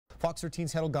Fox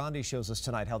 13's Hedel Gandhi shows us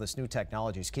tonight how this new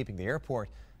technology is keeping the airport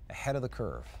ahead of the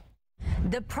curve.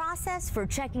 The process for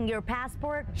checking your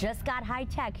passport just got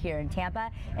high-tech here in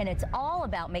Tampa, and it's all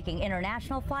about making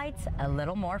international flights a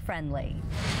little more friendly.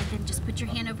 And then just put your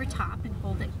hand over top and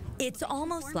hold it. It's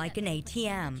almost like an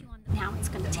ATM. Now it's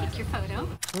going to take your photo.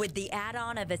 With the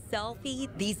add-on of a selfie,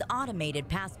 these automated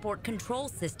passport control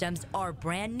systems are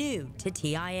brand new to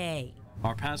TIA.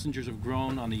 Our passengers have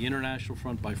grown on the international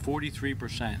front by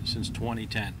 43% since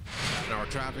 2010. Our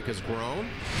traffic has grown,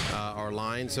 our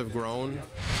lines have grown.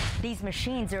 These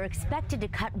machines are expected to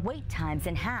cut wait times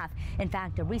in half. In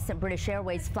fact, a recent British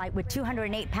Airways flight with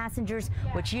 208 passengers,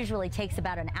 which usually takes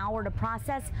about an hour to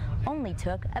process, only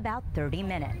took about 30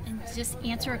 minutes. And just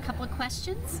answer a couple of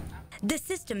questions. The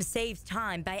system saves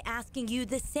time by asking you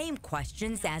the same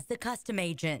questions as the custom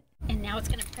agent. And now it's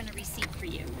going to print a receipt for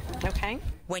you. Okay.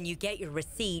 When you get your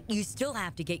receipt, you still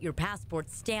have to get your passport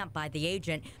stamped by the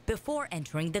agent before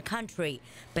entering the country.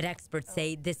 But experts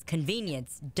say this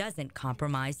convenience doesn't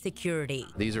compromise security.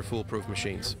 These are foolproof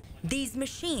machines. These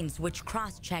machines, which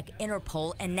cross-check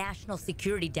Interpol and national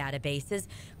security databases,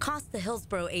 cost the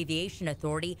Hillsborough Aviation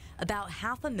Authority about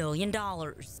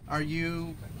 $500,000. Are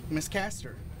you Miss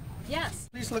Castor? Yes.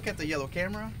 Please look at the yellow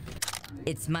camera.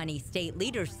 It's money state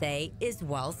leaders say is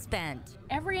well spent.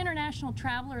 Every international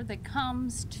traveler that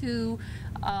comes to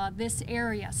this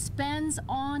area spends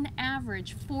on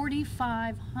average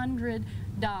 $4,500.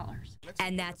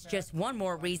 And that's just one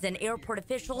more reason airport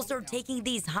officials are taking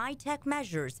these high-tech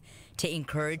measures to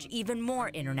encourage even more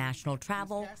international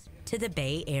travel to the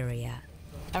Bay Area.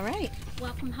 All right.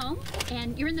 Welcome home,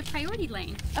 and you're in the priority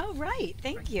lane. Oh, right.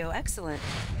 Thank you. Excellent.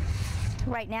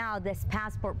 Right now, this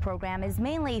passport program is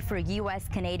mainly for U.S.,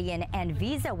 Canadian, and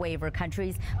visa waiver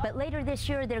countries, but later this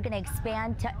year they're going to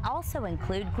expand to also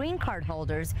include green card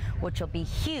holders, which will be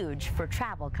huge for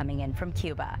travel coming in from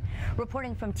Cuba.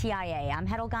 Reporting from TIA, I'm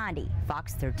Hedel Gandhi,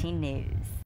 Fox 13 News.